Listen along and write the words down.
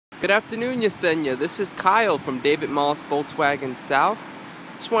Good afternoon, Yessenia. This is Kyle from David Moss Volkswagen South.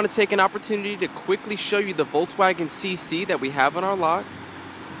 Just want to take an opportunity to quickly show you the Volkswagen CC that we have on our lot.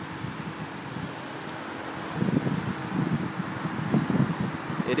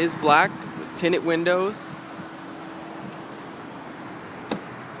 It is black with tinted windows.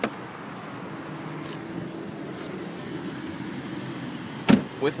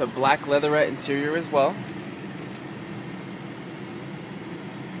 With a black leatherette interior as well.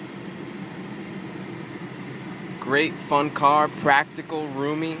 Great fun car, practical,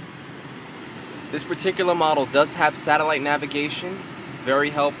 roomy. This particular model does have satellite navigation,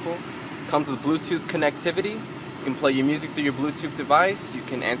 very helpful. Comes with Bluetooth connectivity. You can play your music through your Bluetooth device. You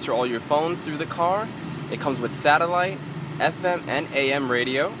can answer all your phones through the car. It comes with satellite, FM, and AM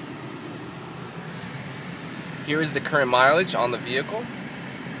radio. Here is the current mileage on the vehicle.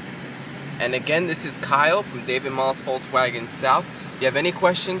 And again, this is Kyle from David Moss Volkswagen South. If you have any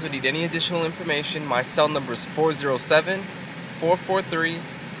questions or need any additional information, my cell number is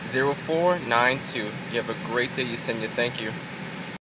 407-443-0492. You have a great day, Yessenia. Thank you.